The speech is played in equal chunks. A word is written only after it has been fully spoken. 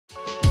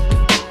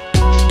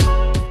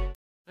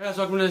Hey guys,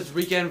 welcome to this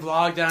weekend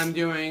vlog that I'm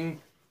doing.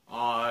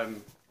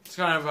 It's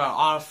kind of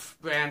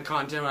off-brand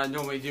content. What I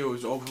normally do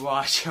is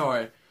Overwatch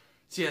or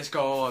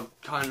CSGO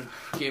kind of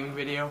gaming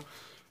video.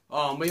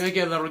 But you might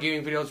get a little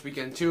gaming video this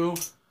weekend too,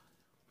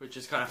 which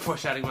is kind of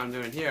foreshadowing what I'm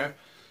doing here.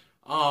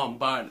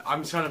 But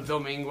I'm just kind of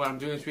filming what I'm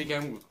doing this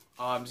weekend.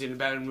 I'm seeing the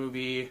Batman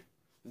movie,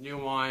 the new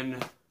one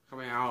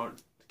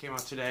came out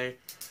today,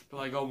 the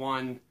Lego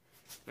one.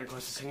 And of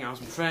course, just hanging out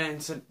with some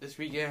friends this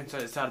weekend, so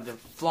I decided to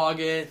vlog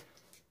it.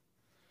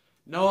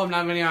 No, I'm not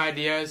having any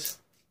ideas.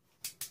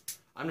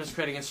 I'm just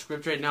creating a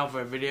script right now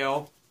for a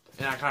video,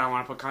 and I kind of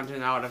want to put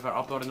content out if I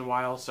upload in a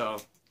while.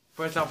 So,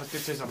 first off, let's get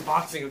to this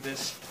unboxing of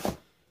this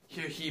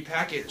here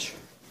package.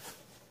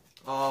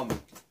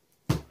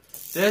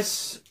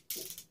 This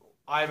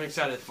I'm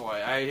excited for.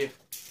 I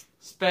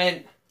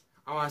spent,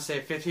 I want to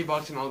say,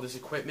 $50 on all this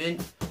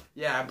equipment.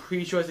 Yeah, I'm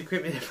pretty sure it's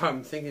equipment if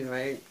I'm thinking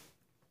right.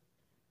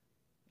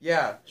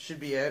 Yeah,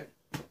 should be it.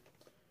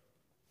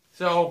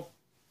 So,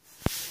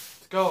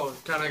 let's go.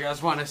 Kind of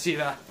guys want to see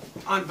the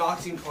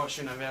unboxing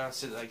portion of it. I'll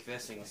sit like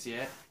this and you can see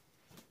it.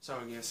 So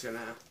I'm just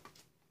gonna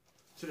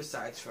to the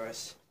sides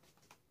first.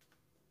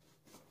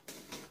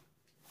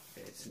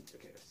 Okay,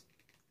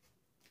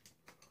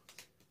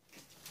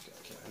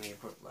 okay, I need to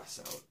put less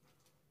out.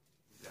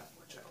 That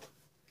much out.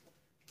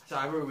 So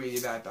I have a really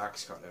bad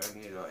box cutter. I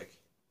need to like.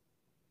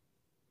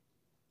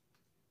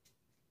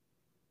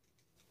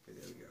 Okay,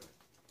 there we go.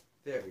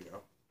 There we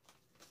go.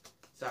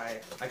 Sorry,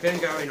 I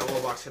couldn't go in a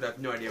whole box, but I have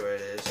no idea where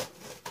it is.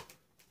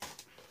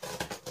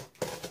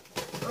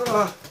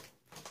 I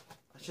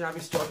should not be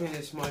stalking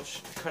this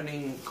much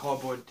cutting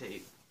cardboard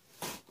tape.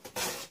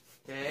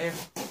 Okay.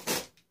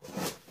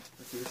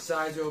 Let's do the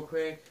sides real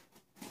quick.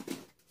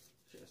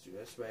 Just do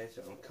this way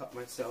so I don't cut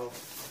myself.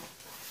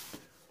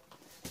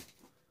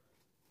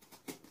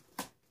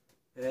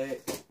 Okay.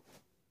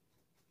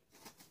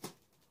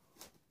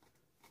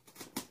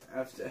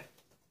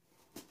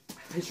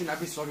 I should not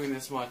be struggling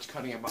this much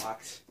cutting a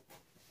box.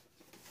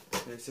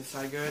 Is this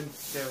side good?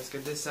 Okay, let's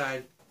get this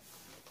side.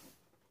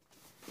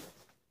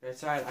 This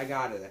side, I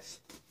got this.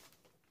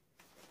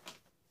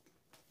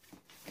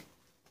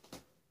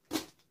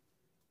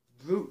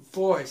 Brute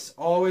force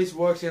always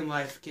works in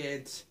life,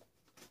 kids.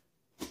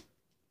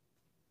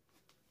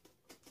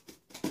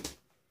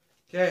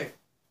 Okay.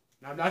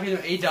 Now, I'm not going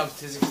to A-dubs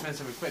to this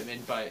expensive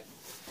equipment, but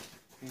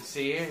you can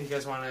see here, you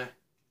guys want to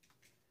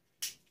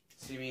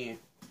see me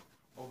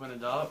open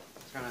it up.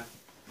 Kind of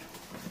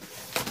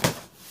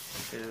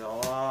get it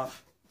all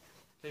off.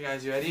 Okay,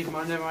 guys, you ready?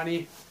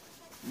 Money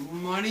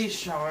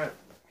shot.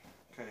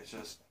 Okay, it's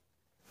just.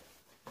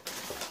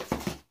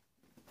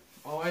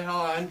 Oh wait,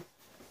 hold on.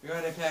 We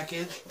got a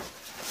package.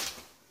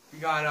 We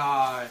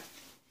got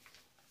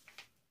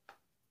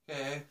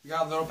okay, we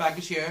got a little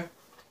package here.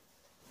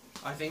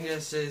 I think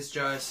this is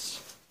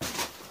just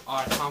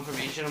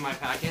confirmation of my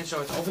package. So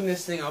let's open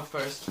this thing up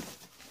first.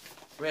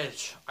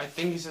 Which I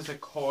think this is a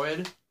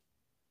cord.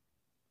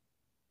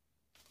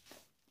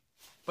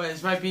 But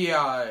this might be,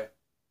 yeah,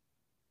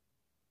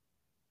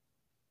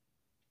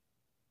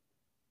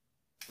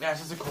 it's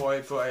just a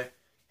cord for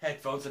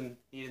headphones and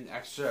need an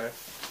extra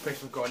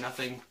Facebook cord.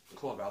 Nothing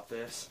cool about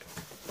this.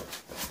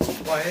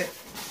 But,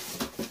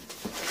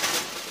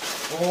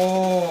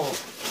 oh,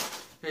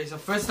 okay, so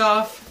first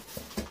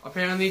off,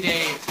 apparently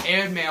they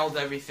air-mailed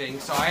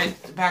everything. So I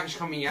had the package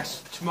coming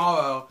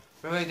tomorrow.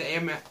 Really, they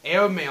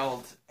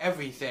air-mailed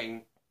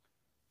everything.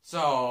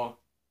 So,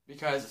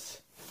 because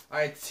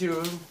I had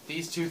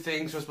these two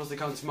things were supposed to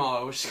come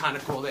tomorrow, which is kind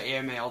of cool. They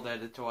air-mailed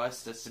it to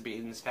us just to be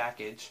in this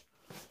package.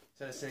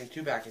 Instead of sending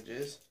two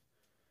packages.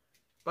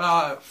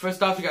 But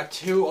first off, we got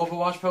two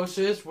Overwatch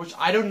posters, which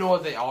I don't know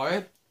what they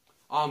are.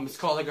 It's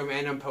called like a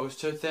random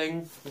poster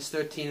thing. There's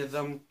 13 of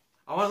them.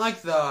 I want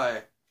like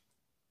the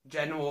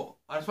general.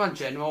 I just want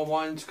general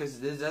ones because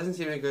there doesn't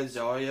seem like a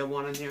Zarya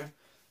one in here.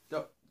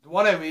 The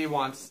one I really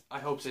want, I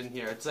hope's in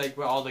here. It's like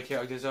where all the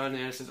characters are, and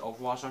there it says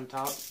Overwatch on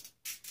top.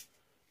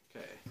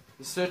 Okay.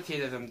 There's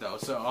 13 of them though,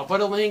 so I'll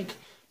put a link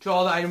to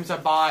all the items I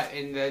bought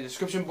in the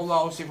description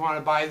below, so if you want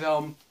to buy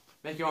them,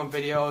 make your own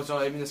videos,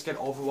 or even just get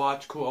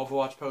Overwatch, cool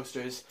Overwatch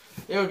posters,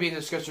 it would be in the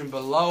description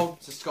below,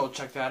 just go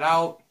check that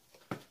out.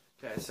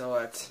 Okay, so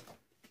let's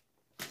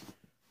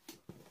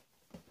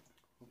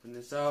open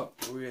this up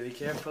really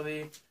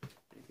carefully.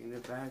 Making the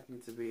back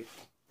needs to be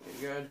pretty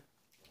good.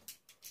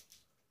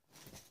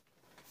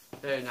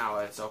 Okay, now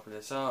let's open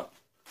this up.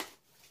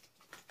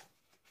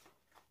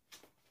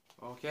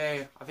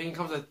 Okay, I think it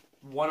comes with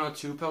 1 or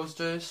 2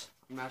 posters.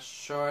 I'm not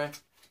sure. It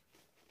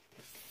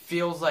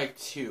feels like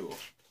 2.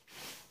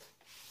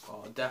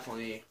 Oh,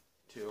 definitely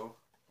 2.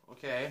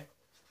 Okay.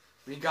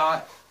 We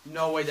got.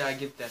 No way did I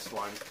get this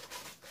one.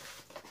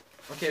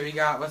 Okay, we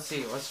got. Let's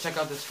see. Let's check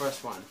out this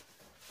first one.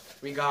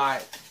 We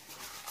got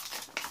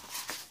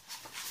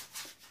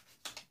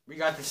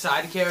the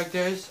side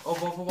characters of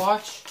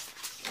Overwatch.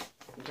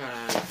 I'm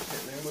gonna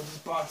move this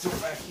box over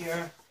back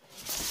here.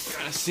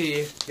 Gonna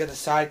see, you got the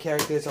side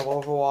characters of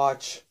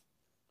Overwatch.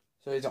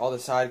 So these are all the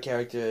side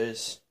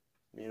characters,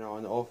 you know,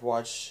 in the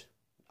Overwatch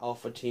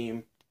Alpha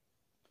team.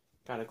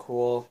 Kind of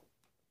cool.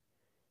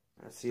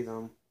 I see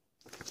them.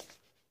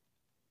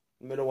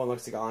 The middle one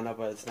looks like Anna,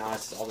 but it's not.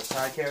 It's just all the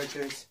side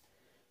characters.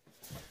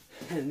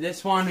 And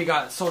this one, we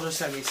got Soldier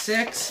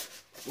 76,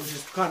 which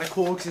is kind of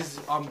cool because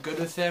I'm good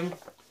with him.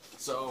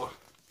 So,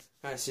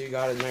 I see we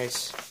got a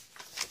nice,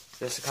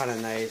 this is kind of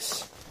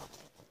nice,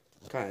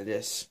 kind of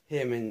this,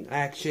 him in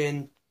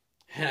action.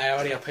 And I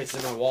already got placed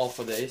on my wall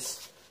for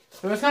this.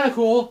 So it's kind of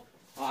cool.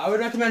 I would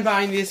recommend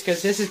buying this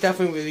because this is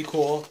definitely really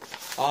cool.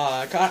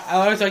 I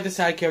always like the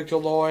side character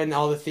lore and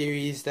all the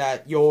theories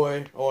that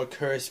Yor or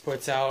Curse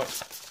puts out.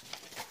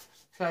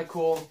 Kind of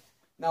cool.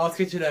 Now let's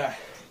get to the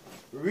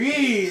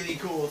really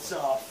cool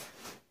stuff.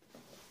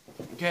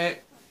 Okay,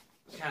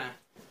 kind of.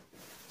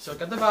 So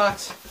got the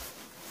box.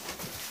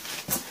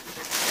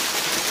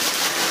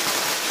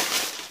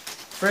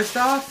 First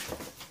off,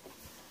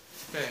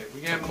 okay,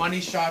 we get a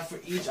money shot for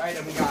each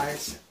item,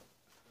 guys.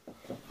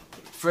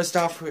 First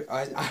off,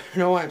 I don't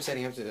know why I'm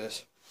setting up to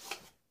this.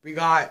 We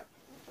got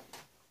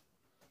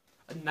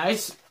a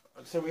nice,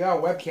 so we got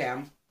a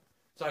webcam,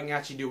 so I can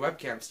actually do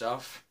webcam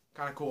stuff.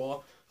 Kind of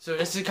cool. So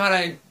this is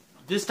kind of,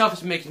 this stuff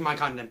is making my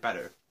content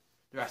better.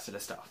 The rest of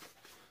the stuff.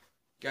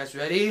 You guys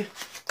ready?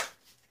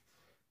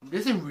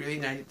 This is really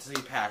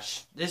nicely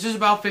patched. This is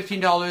about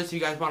 $15 if you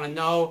guys want to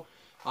know.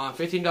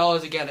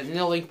 $15 again in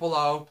the link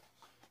below.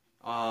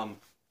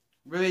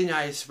 Really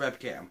nice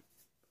webcam.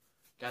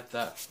 Got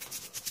the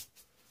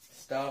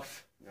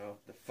stuff,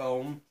 the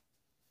foam.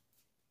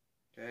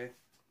 Okay.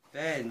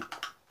 Then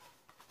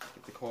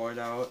get the cord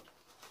out.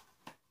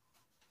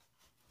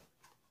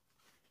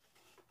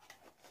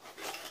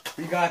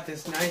 We got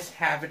this nice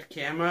Havit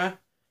camera.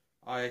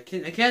 It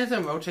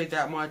can't rotate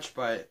that much,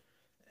 but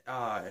you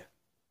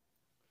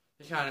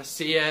kind of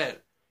see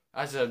it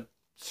as a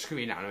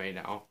screen on right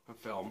now, a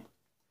film.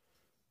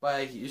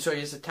 But so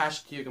you just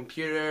attach it to your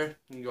computer.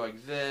 You can go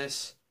like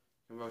this.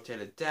 You can rotate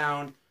it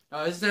down.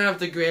 Now this doesn't have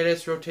the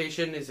greatest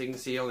rotation, as you can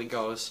see. It only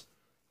goes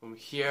from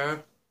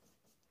here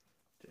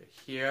to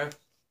here.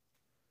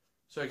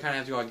 So you kind of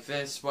have to go like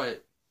this,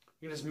 but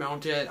you can just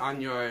mount it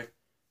on your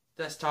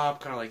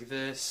desktop, kind of like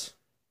this.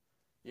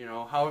 You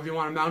know, however you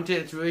want to mount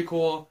it. It's really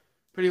cool.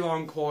 Pretty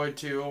long cord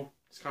too.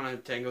 It's kind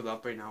of tangled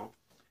up right now.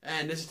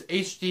 And this is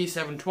HD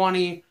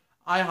 720.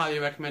 I highly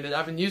recommend it. I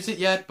haven't used it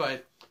yet,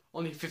 but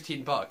only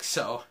 $15.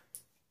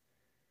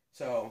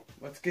 So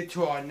let's get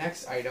to our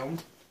next item,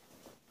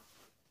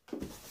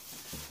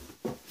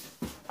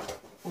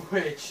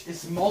 which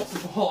is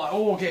multiple.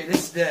 Oh, okay.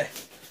 This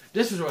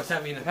is what's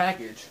heavy in the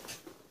package.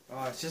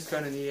 Oh, it's just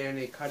gonna need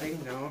any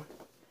cutting. No,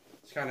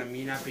 it's kind of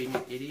me not being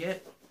an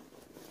idiot.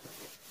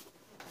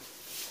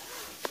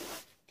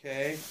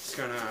 Okay, it's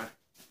gonna.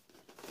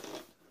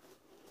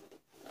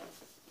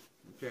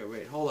 Okay,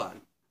 wait, hold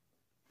on.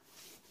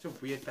 It's a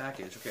weird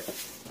package. Okay,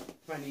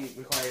 I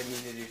require me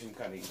to do some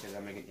cutting because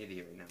I'm like an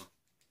idiot right now.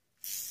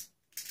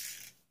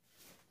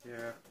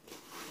 Yeah.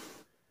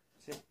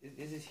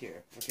 Is it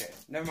here? Okay,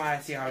 never mind.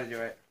 I see how to do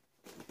it.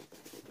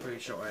 Pretty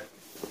sure.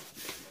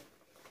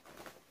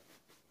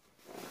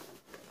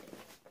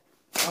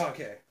 Oh,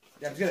 okay.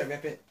 Yeah, I'm just gonna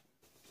rip it.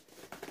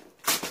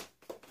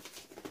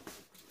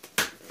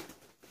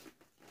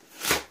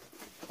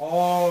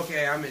 Oh,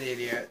 okay, I'm an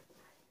idiot.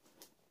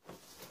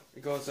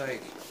 It goes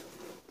like,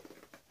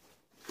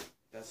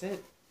 that's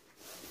it?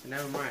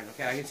 Never mind.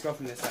 Okay, I can just go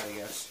from this side, I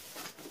guess.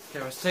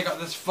 Okay, let's take out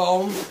this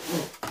foam.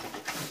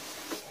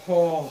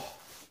 Oh.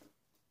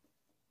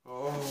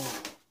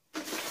 Oh.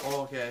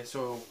 Okay,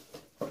 so,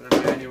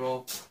 the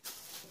manual.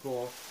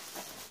 Cool.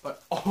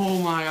 But, oh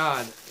my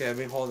god. Okay, let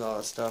me hold all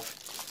this stuff.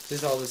 This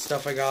is all the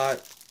stuff I got.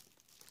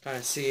 Kind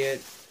of see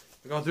it.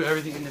 We're going through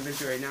everything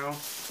individually right now.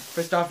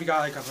 First off, we got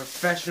like a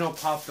professional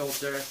pop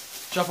filter.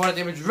 Jump on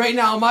the image right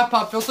now. My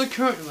pop filter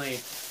currently.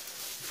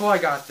 Before I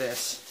got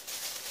this.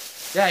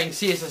 Yeah, you can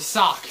see it's a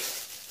sock.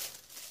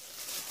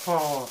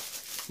 Oh,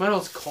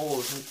 metal's cold.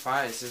 I'm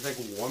surprised. It's like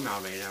warm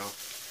out right now.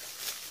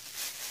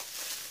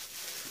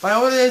 But I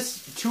ordered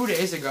this 2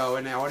 days ago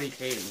and it already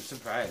came. I'm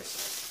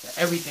surprised that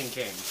everything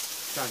came.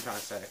 That's what I'm trying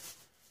to say.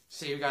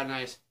 See, we got a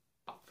nice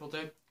pop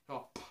filter.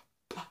 Oh,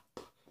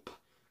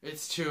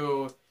 it's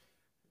to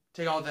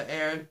take all the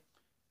air,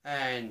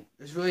 and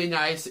it's really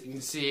nice. You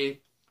can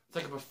see it's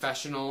like a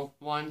professional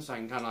one, so I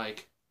can kind of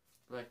like,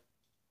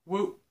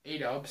 whoop,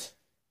 A-dubs.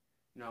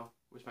 No,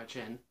 where's my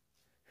chin?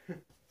 God,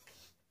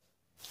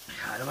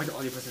 I'm like the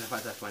only person that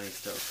finds that funny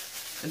still.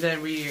 And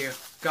then we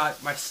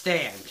got my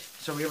stand.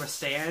 So we have a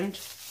stand.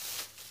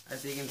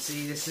 As you can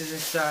see, this is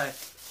just a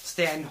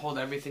stand to hold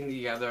everything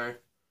together.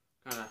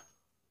 Kind of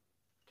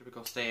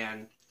typical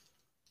stand,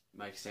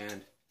 mic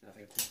stand.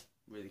 Nothing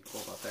really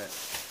cool about that.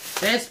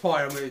 This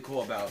part I'm really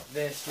cool about.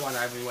 This one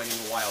I've been waiting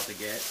a while to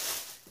get.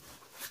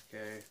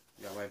 Okay,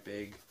 got my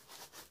big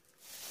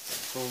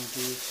foam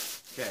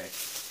piece. Okay,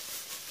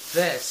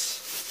 this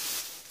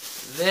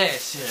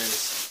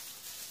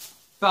is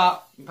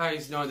about, you probably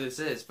know what this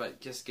is, but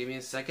just give me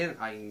a second,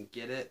 I can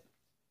get it.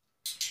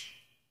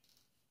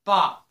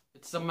 But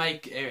it's the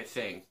mic air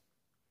thing.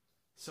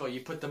 So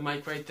you put the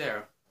mic right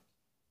there.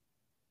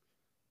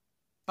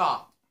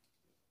 But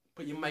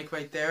put your mic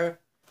right there,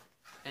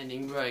 and you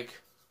can be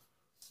like,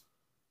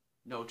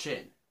 no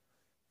chin.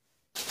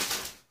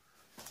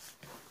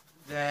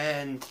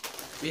 Then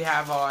we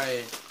have our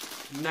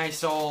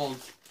nice old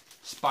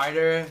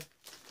Spider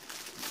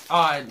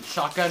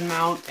shotgun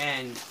mount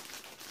and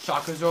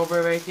shock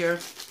absorber right here.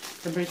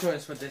 I'm pretty sure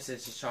that's what this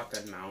is, a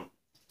shotgun mount.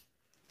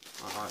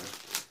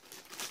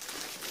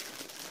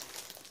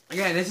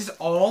 Again,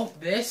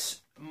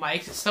 this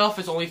mic stuff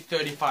is only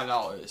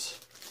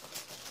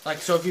 $35. Like,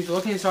 so if you're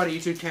looking to start a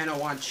YouTube channel,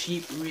 want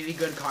cheap, really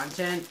good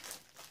content,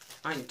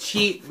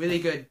 cheap, really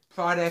good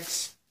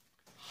products,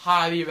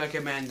 highly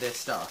recommend this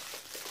stuff.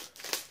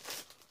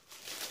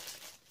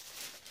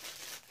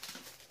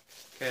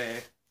 Okay.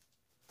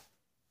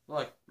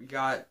 Look, we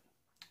got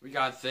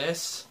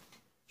this.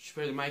 Just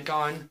put the mic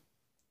on.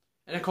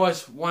 And of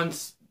course,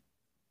 once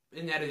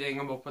in editing,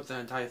 I'm gonna put the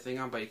entire thing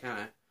on, but you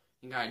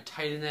gotta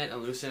tighten it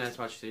and loosen it as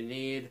much as you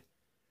need.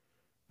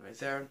 Right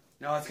there.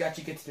 Now let's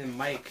actually get to the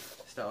mic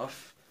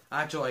stuff.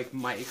 Actual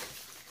mic.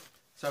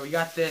 So we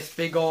got this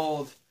big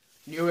old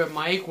Neewer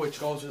mic, which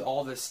goes with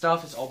all this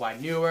stuff. It's all by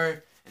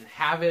Neewer, and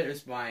Habit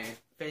is my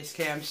face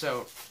cam.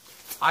 So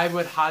I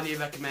would highly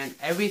recommend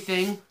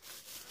everything.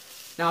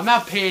 Now I'm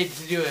not paid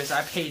to do this.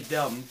 I paid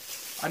them.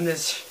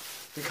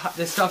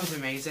 This stuff is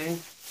amazing,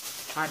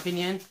 in my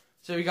opinion.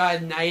 So we got a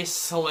nice,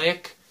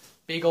 slick,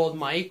 big old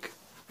mic,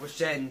 which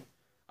then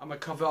I'm gonna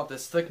cover up the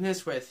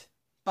slickness with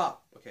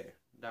bop. Okay,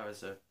 that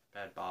was a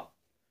bad bop.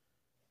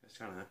 It's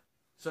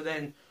so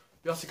then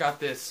we also got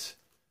this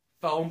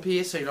foam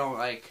piece, so you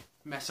don't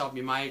mess up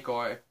your mic,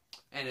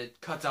 and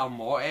it cuts out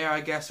more air,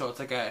 I guess. So it's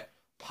like a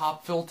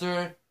pop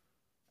filter,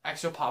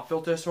 extra pop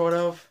filter sort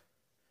of.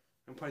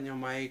 I'm putting your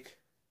mic.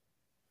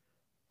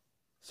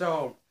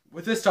 So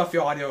with this stuff,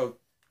 your audio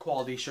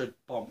quality should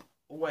bump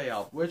way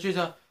up, which is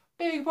a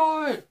big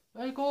part.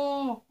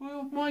 Oh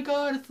my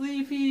god, it's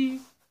leafy.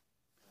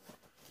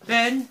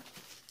 Then we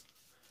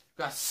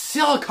got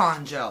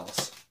silicone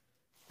gels.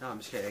 No, I'm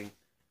just kidding.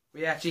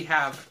 We actually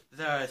have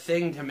the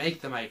thing to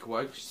make the mic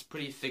work, which is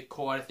pretty thick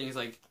cord. Things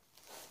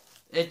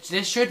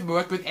this should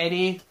work with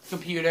any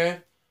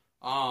computer.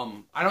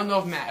 I don't know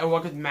if it'll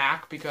work with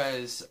Mac,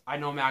 because I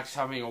know Mac's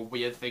having a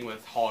weird thing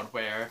with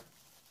hardware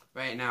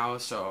right now,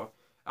 so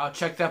I'll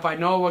check that, but I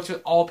know it works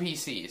with all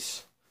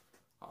PCs.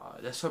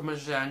 That's what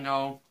much I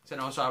know, because I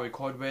know what I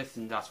record with,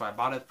 and that's what I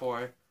bought it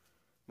for,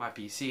 my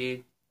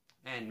PC,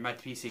 and my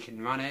PC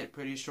can run it,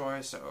 pretty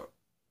sure, so.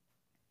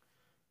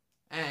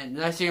 And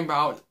the nice thing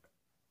about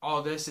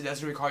all this, it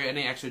doesn't require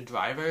any extra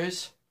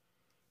drivers,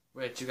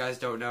 which you guys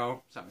don't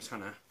know, so I'm just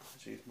gonna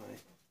use my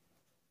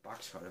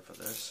box cutter for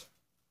this.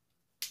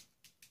 Just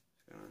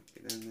gonna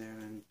get in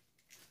there and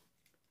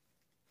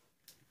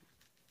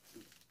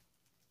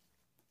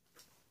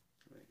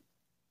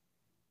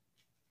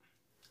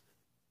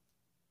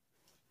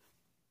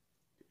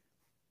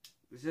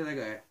this is like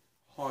a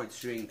hard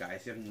string,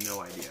 guys. You have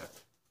no idea.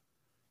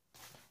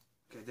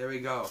 Okay, there we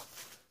go.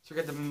 So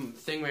we got the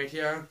thing right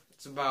here.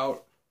 It's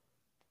about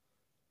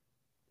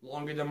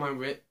longer than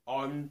my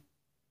arms.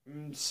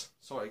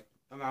 So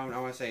around, I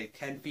want to say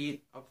 10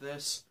 feet of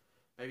this.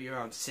 Maybe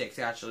around 6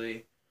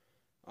 actually.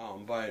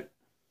 But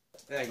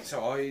dang, so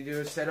all you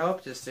do is set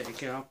up, just just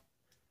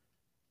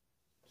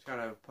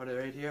gotta put it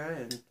right here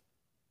and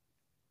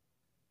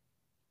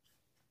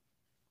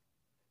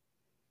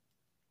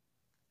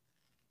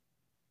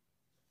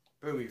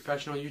boom,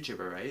 professional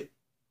YouTuber, right?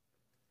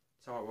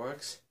 That's how it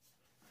works.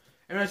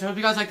 Anyways, I hope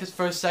you guys like this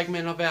first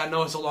segment of it. I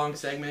know it's a long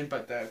segment,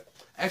 but the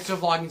extra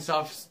vlogging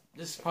stuff,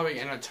 this is probably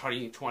going to end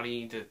up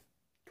 20 to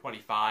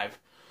 25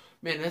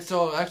 minutes,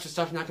 so extra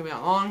stuff's not going to be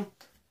that long.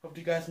 Hope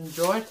you guys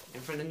enjoyed.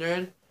 Infinite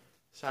Nerd,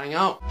 signing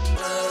out.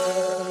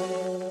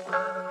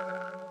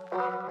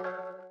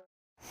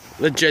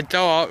 Legit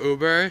though, our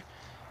Uber,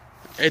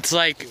 it's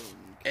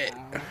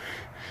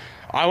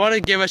I want to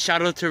give a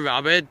shout out to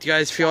Robert. Do you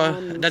guys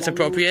feel that's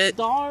appropriate?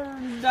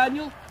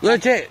 Daniel.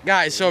 Legit,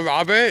 guys. So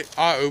Robert,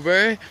 our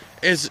Uber,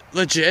 is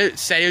legit.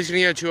 Said he was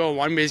getting here at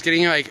 2:01, but he's getting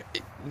here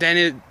then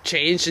it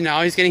changed, and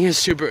now he's getting here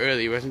super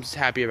early, which I'm just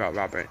happy about,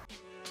 Robert.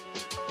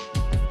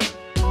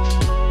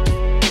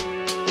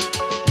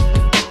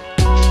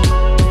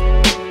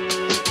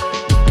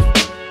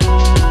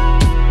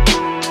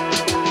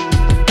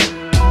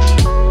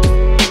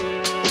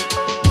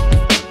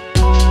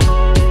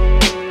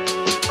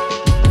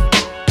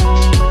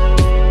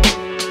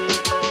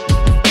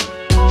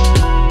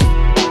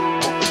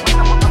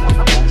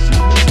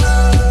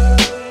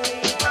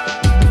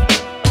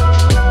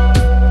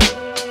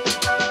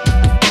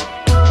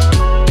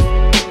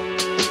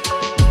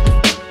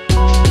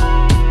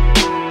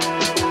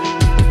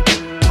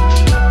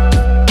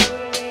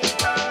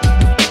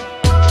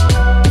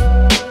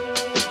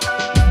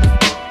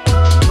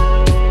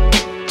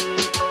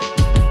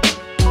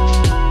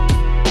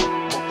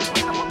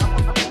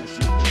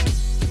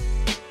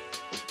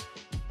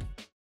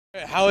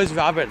 How is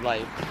Robert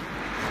like?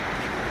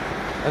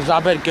 Is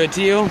Robert good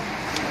to you?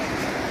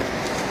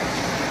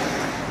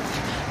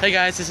 Hey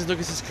guys, this is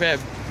Lucas's crib.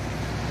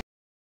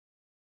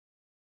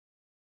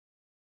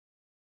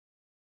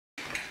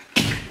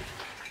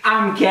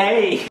 I'm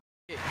gay.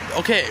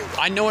 Okay,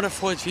 I know what a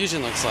Ford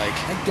Fusion looks like.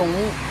 I don't,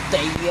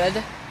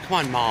 Dad. Come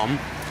on, Mom.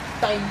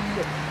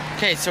 Dad.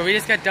 Okay, so we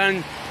just got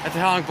done at the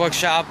comic book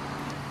shop.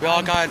 We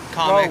all got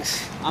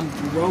comics. I'm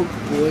broke,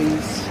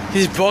 boys.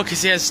 He's broke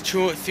because he has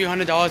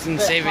 $300 in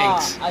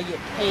savings. I get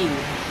paid.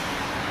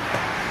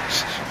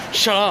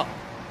 Shut up.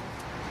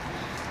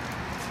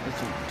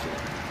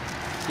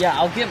 Yeah,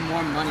 I'll get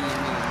more money in me.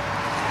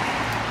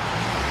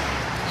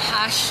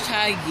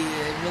 Hashtag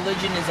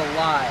religion is a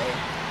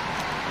lie.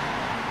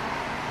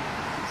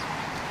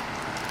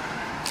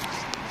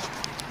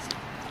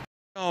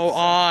 So,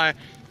 our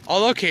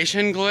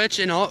location glitch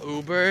in our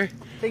Uber.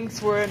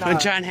 Thinks we're in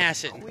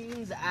Chanhassen.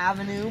 Queens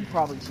Avenue,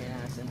 probably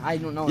Chanhassen. I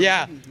don't know.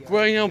 Yeah,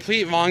 we're in a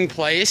complete wrong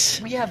place.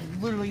 We have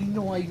literally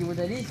no idea where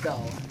that is,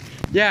 though.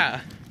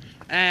 Yeah,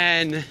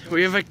 and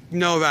we have like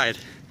no ride.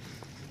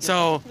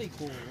 So Pretty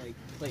cool, like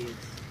place.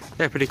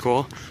 yeah, pretty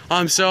cool.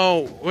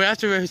 So we have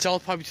to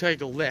result probably to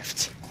like a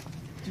lift.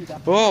 Dude,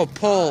 that Whoa,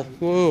 pull,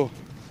 whoa.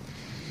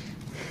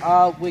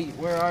 wait,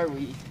 where are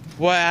we?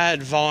 We're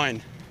at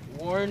Vaughn.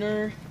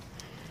 Warner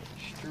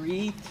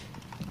Street.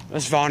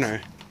 That's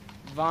Vonner.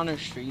 Vonner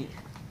Street.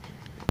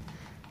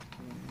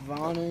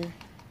 Vonner.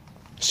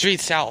 Street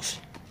South.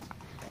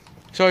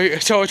 So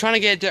we're trying to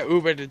get the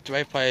Uber to the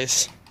right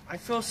place. I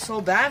feel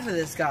so bad for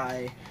this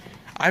guy.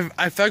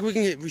 I feel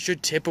like we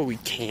should tip, but we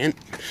can't.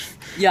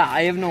 Yeah,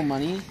 I have no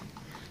money.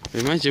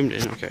 Am I zoomed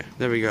in? Okay,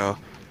 there we go.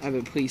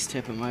 But please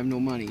tip him. I have no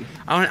money.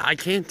 I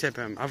can't tip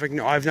him. I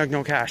have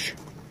no cash.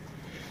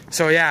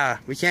 So yeah,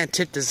 we can't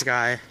tip this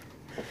guy.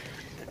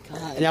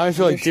 God, Now I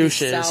feel like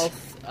douches.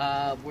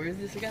 South, where is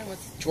this again?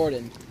 What's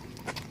Jordan?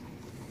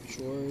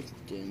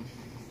 Jordan.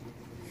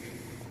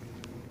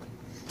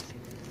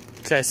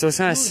 Okay, so it's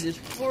gonna. Dude, this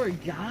poor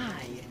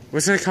guy. We're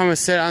just gonna come and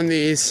sit on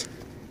these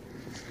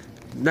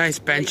nice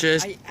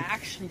benches. I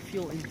actually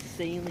feel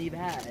insanely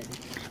bad.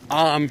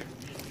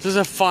 This is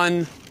a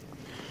fun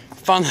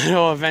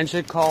little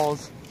adventure called.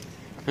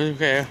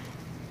 Okay,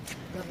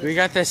 we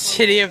got the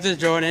city of the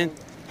Jordan.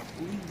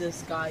 Leave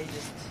this guy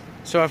just.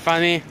 So we're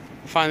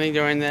finally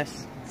doing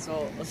this.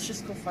 So let's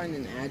just go find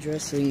an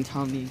address so you can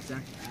tell me the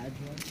exact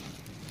address.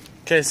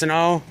 Okay, so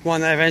now we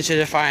want the adventure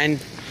to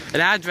find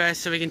an address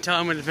so we can tell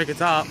him when to pick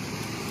us up.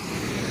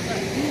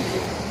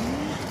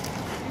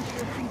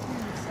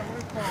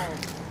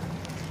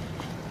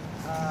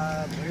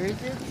 Where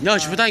is it? No,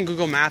 just put that in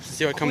Google Maps and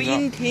see what comes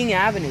Queen up. King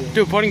Avenue.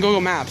 Dude, put in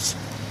Google Maps.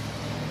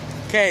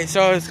 Okay,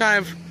 so it's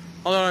kind of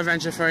a little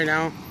adventure for right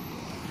now.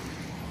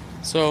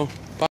 So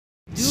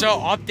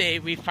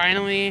update, we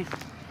finally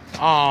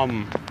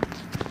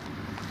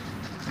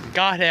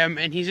got him,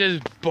 and he's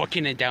just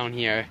booking it down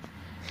here.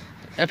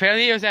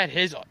 Apparently it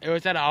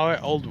was at our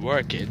old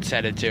work it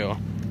said it too.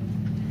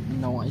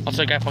 No idea.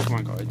 Also got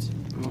Pokemon cards.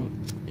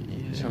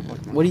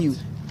 What are you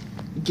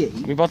gay?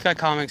 We both got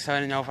comics, so I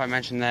didn't know if I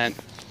mentioned that.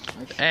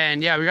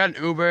 And yeah, we got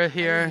an Uber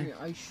here.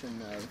 I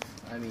shouldn't have.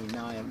 I mean,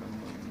 now I have no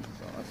money,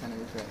 so I kind of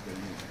regret doing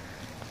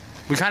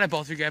it. We kind of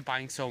both regret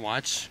buying so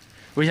much.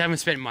 We haven't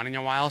spent money in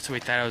a while, so we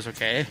thought it was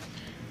okay.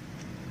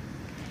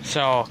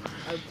 So,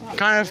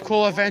 kind of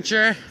cool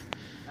adventure.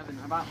 Evan,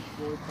 I bought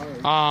 4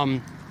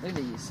 cards. Look at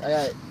these. I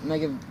got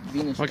Mega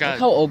Venus. Look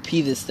how OP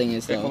this thing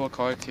is, though.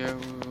 Cards here.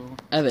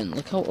 Evan,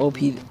 look how OP.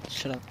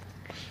 Shut up.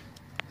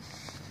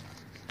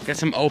 Got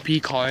some OP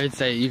cards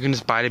that you can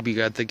just buy to be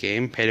good at the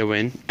game, pay to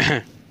win.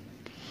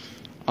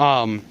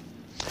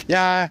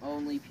 Yeah.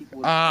 Only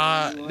people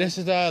with this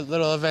is a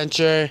little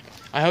adventure.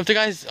 I hope you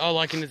guys are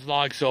liking this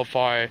vlog so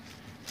far.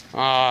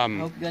 I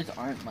hope you guys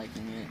aren't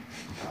liking it.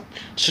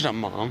 Shut up,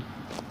 Mom.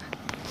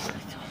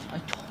 I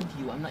told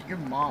you, I'm not your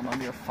mom,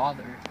 I'm your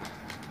father.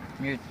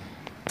 I'm your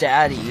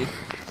daddy.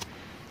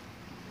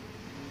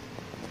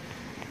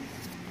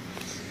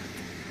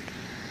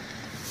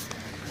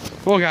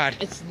 Oh God.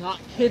 It's not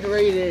kid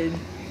rated.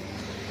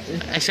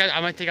 Except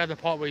I might take out the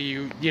part where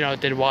you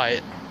did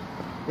what?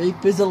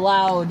 Rape is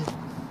allowed.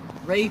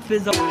 Rape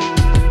is allowed.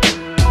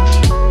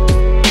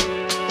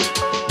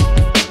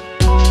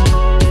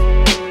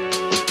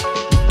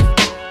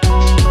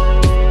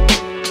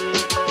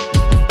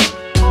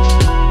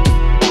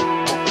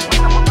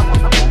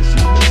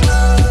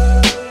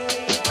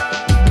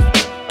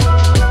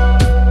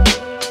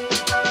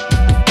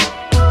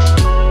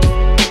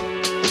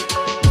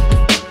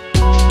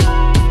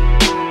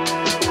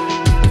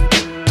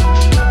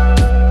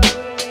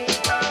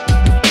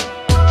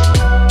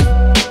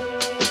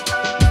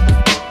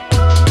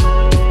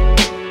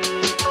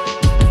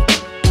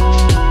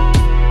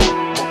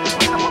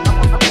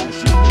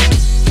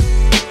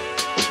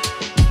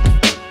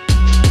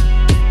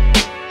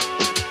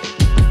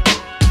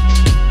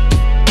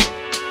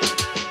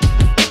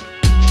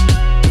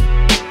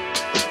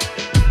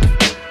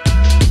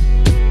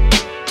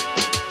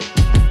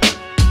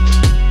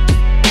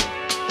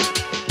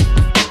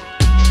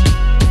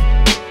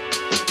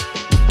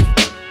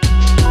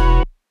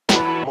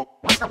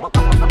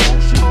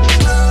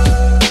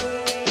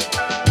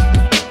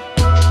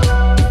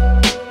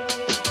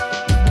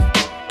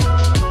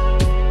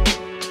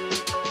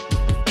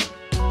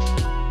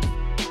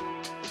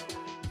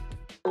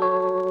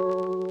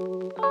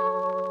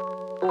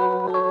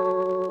 Bye.